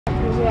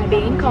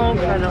Being cold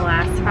for the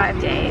last 5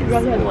 days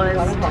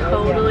was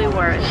totally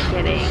worth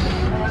getting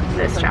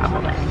this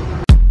travel day.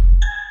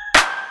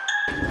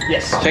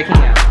 Yes, checking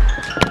out.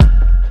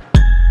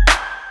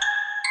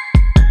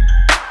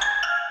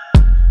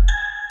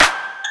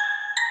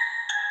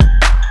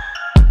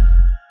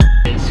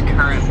 It's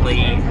currently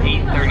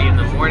 8:30 in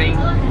the morning.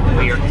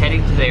 We are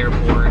heading to the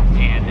airport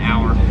and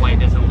our flight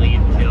doesn't leave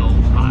until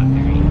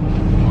 5:30.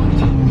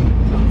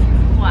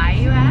 Why,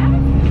 you ask?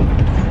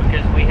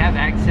 Because we have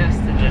access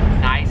to the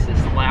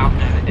nicest lounge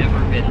I've ever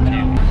been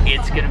to.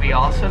 It's gonna be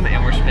awesome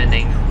and we're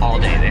spending all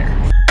day there.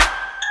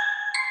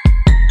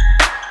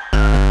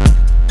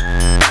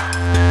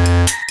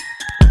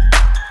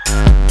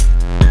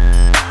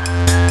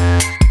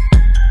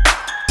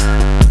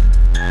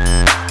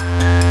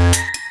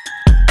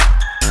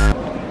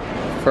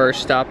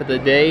 First stop of the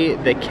day,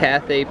 the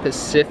Cathay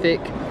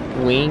Pacific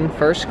Wing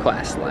First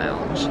Class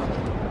Lounge.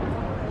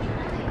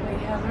 We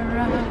have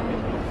arrived.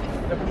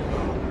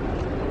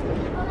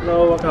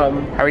 Hello,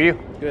 welcome. How are you?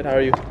 Good, how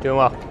are you? Doing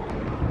well.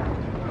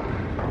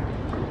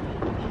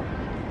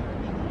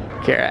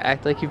 Kara,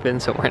 act like you've been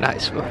somewhere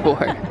nice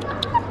before.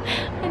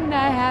 And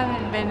I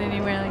haven't been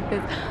anywhere like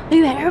this. Look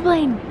at that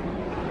airplane.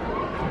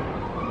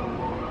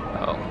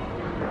 Oh.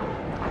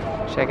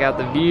 Check out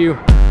the view.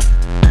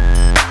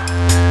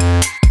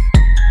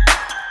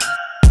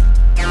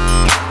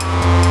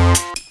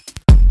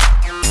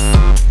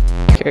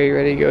 Kara, you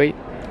ready to go eat?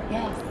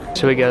 Yes.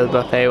 Should we go to the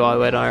buffet while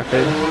we wait on our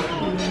food?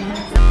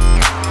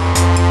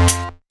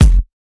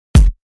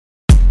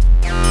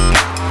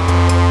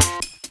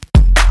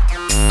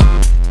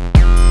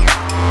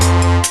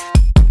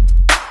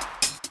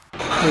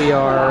 We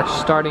are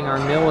starting our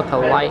meal with a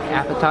light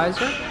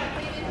appetizer.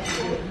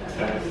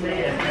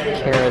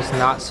 Kara's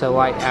not so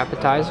light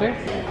appetizer.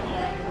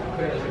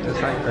 That's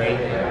right.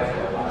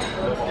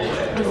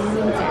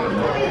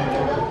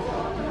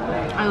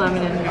 I love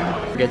it in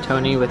here.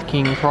 Rigatoni with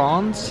king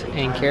prawns.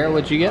 And Kara,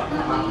 what'd you get?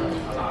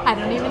 I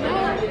don't even know.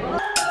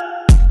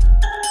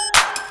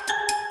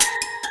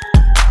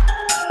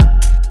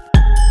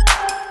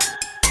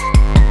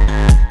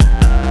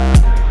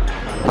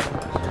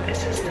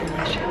 This is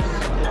delicious.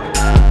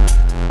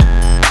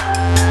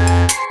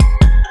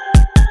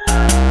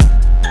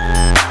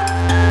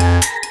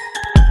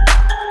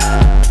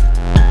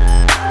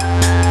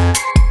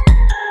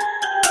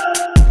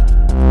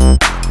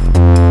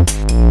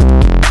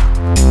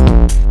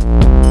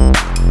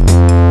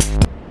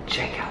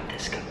 Check out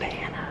this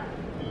cabana.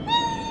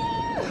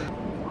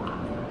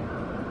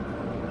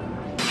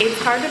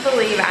 It's hard to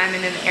believe I'm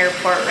in an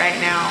airport right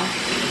now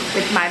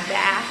with my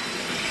bath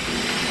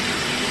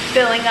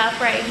filling up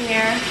right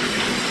here.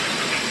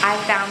 I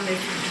found this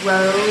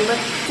robe.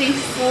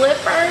 These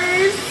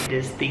slippers. It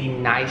is the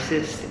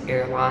nicest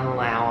airline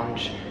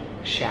lounge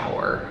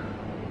shower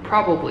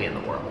probably in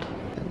the world.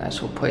 A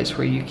nice little place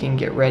where you can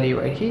get ready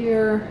right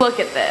here. Look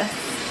at this.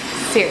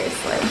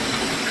 Seriously.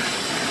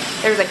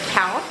 There's a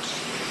couch.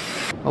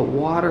 A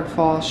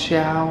waterfall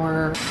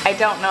shower. I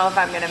don't know if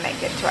I'm gonna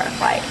make it to our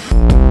flight.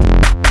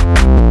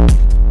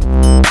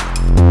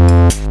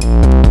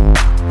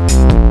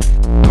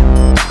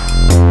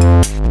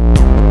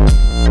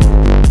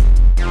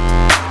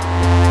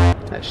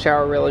 That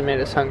shower really made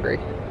us hungry.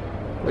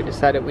 We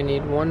decided we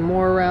need one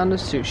more round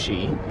of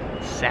sushi.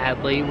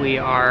 Sadly, we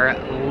are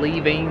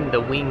leaving the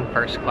Wing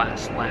First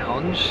Class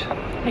Lounge.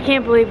 I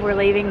can't believe we're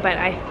leaving, but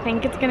I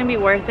think it's gonna be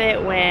worth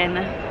it when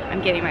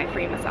I'm getting my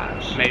free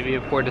massage. Maybe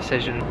a poor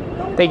decision.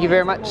 Thank you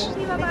very much.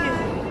 I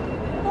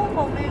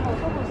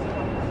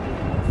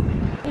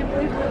can't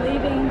believe we're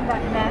leaving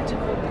that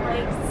magical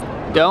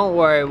place. Don't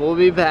worry, we'll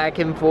be back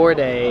in 4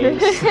 days.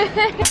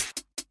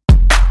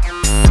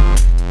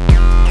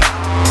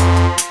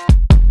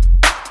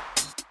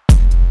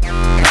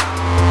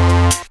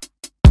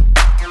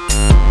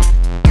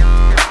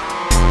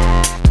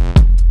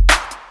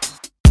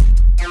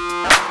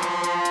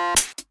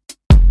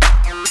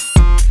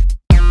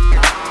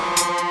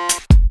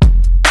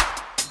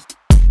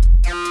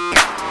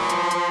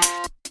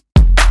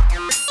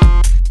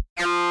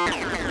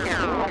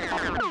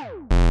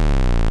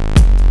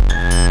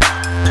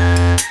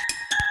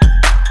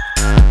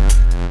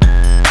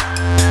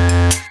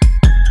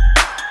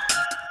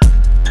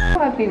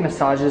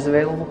 Massages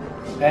available?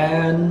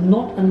 And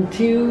not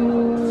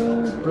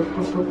until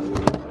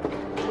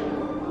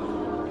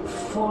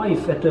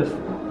 5 at the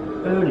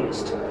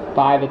earliest.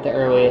 5 at the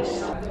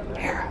earliest.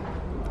 Here.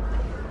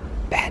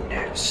 Bad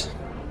news.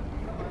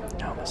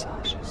 No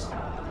massages.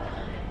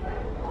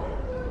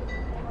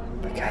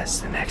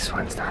 Because the next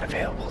one's not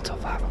available till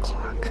 5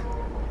 o'clock.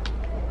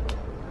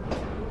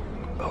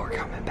 But we're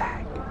coming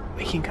back.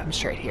 We can come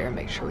straight here and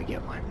make sure we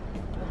get one.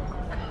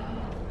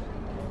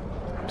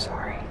 I'm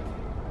sorry.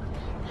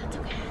 That's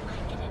okay, I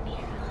like it in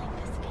here. I like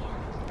this view.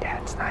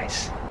 Yeah, it's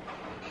nice.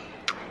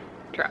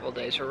 Travel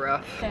days are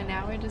rough. So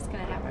now we're just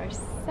gonna have our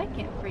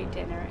second free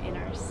dinner in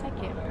our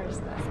second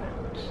first class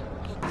lounge.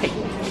 Hey.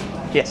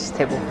 Yes,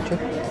 table for 2.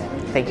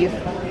 Thank you.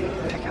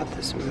 Check out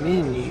this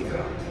menu.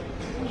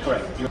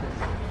 Correct.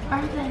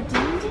 Are the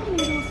Dungeon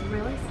noodles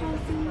really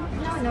spicy?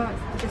 No, no,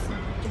 it's Just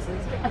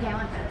okay, I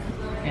want those.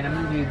 And I'm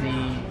gonna do the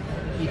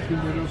seafood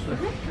noodles with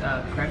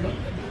crab meat.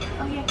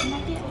 Oh yeah, can I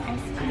get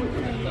ice cream?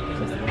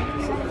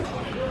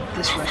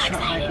 This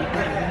restaurant might be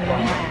better than the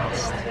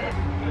last.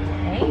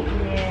 Thank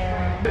you.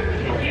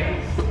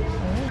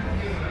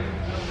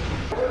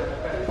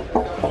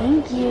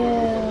 Thank you.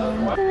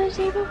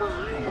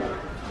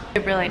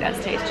 It really does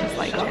taste just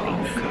like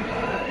Jenny's.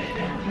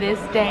 This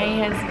day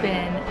has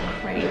been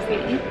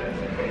crazy.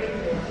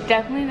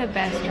 Definitely the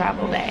best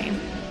travel day,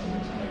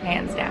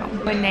 hands down.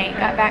 When Nate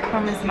got back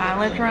from his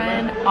mileage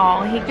run,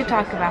 all he could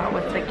talk about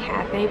was the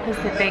Cathay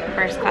Pacific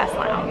first class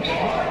lounge.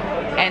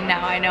 And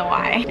now I know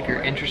why. If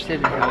you're interested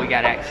in how we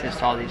got access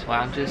to all these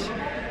lounges,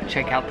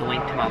 check out the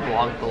link to my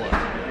blog below.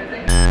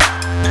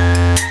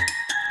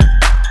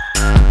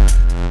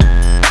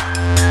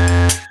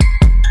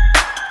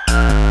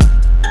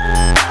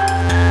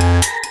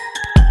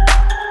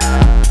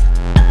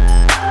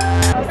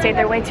 Stayed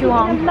there way too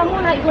long,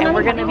 and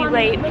we're gonna be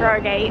late for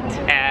our gate.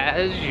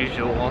 As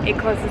usual. It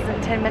closes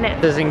in 10 minutes.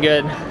 This isn't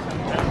good.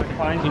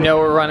 You know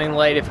we're running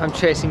late if I'm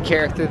chasing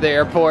Kara through the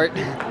airport.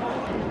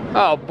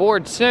 Oh,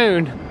 board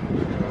soon.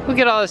 Look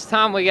at all this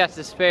time we got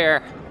to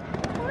spare.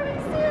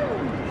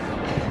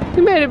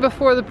 We made it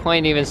before the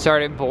plane even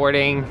started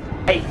boarding.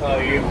 Hey, how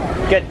are you?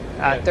 Good.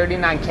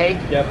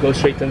 39K. Yeah, go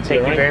straight into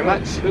Thank you very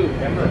much.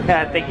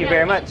 Thank you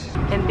very much.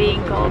 And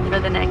being cold for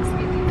the next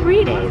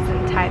 3 days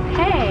in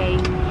Taipei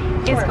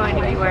is going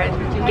to be worth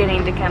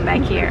getting to come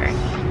back here.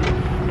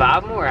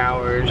 5 more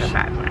hours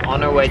 5 more hours.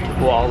 on our way to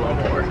Kuala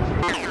Lumpur.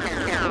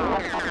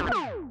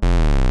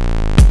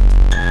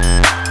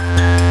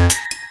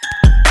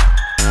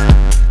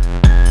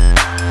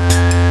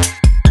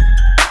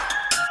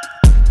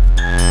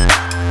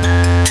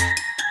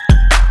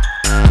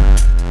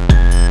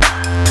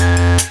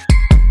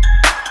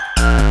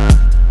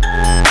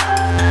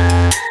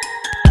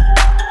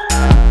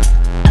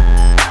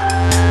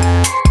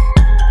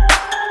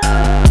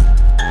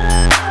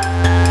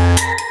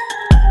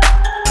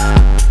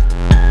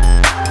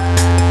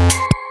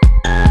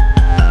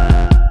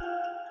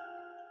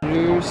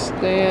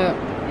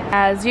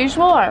 As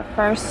usual, our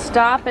first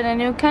stop in a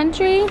new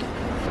country,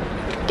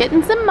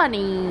 getting some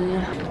money.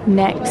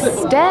 Next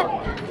step,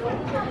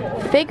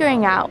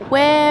 figuring out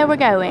where we're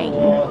going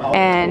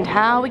and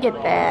how we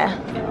get there.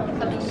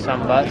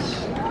 Sun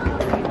bus.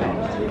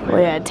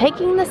 We're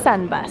taking the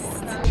sun bus.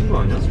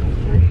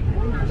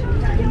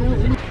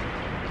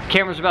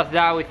 Camera's about to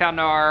die. We found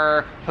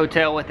our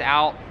hotel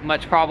without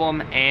much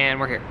problem and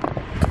we're here.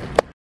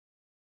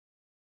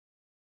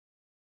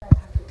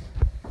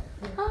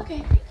 Okay,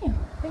 thank you.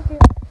 Thank you.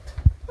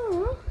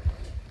 Aww.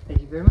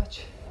 Thank you very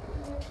much.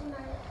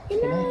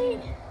 Good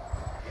night.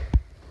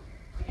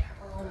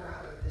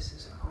 This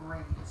is a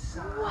great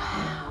sign.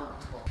 Wow.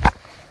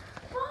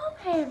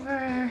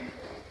 Wallpaper.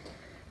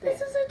 This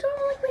is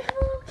adorable. Like we have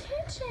a little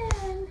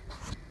kitchen.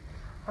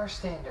 Our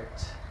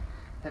standards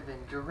have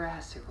been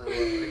drastically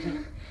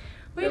lowered.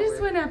 We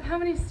just went up. How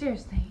many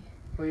stairs, Nate?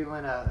 We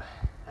went up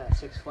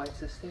 6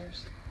 flights of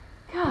stairs.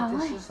 God,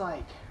 This is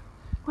like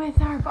with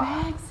our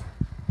bags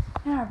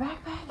and our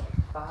backpack.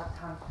 5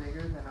 times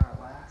bigger than our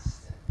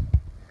last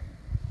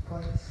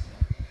place.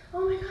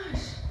 Oh my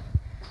gosh.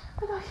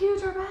 Look how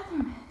huge our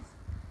bathroom is.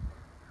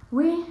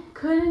 We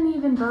couldn't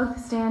even both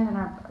stand in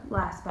our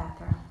last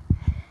bathroom.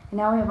 And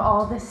now we have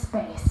all this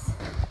space.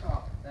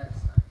 Oh, that's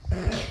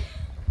nice.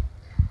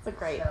 It's a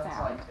great Sounds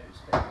sound. like those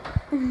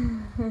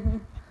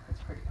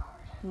That's pretty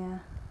hard. Yeah.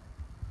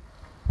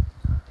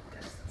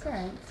 It's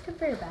alright. It's good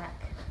for your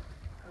back.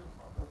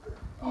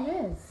 It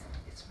is.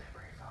 It's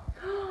memory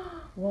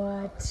foam.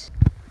 What?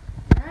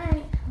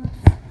 Alright, let's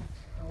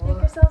take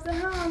ourselves at I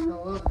home.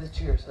 love the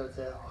Cheers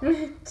Hotel.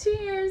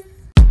 Cheers.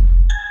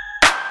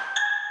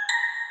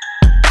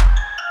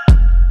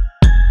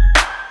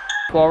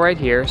 Wall right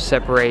here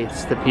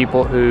separates the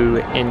people who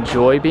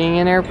enjoy being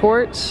in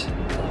airports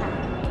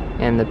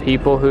and the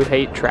people who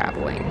hate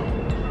traveling.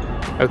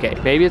 Okay,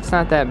 maybe it's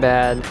not that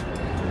bad.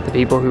 The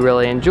people who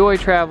really enjoy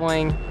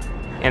traveling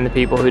and the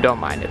people who don't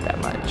mind it that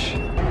much.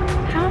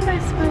 How am I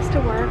supposed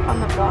to work on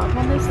the vlog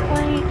on this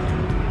plane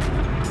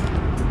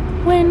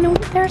when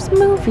there's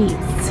movies?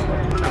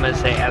 I'm gonna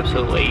say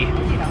absolutely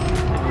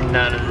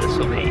none of this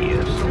will be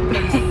used.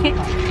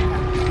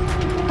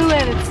 Who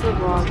edits the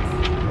vlogs?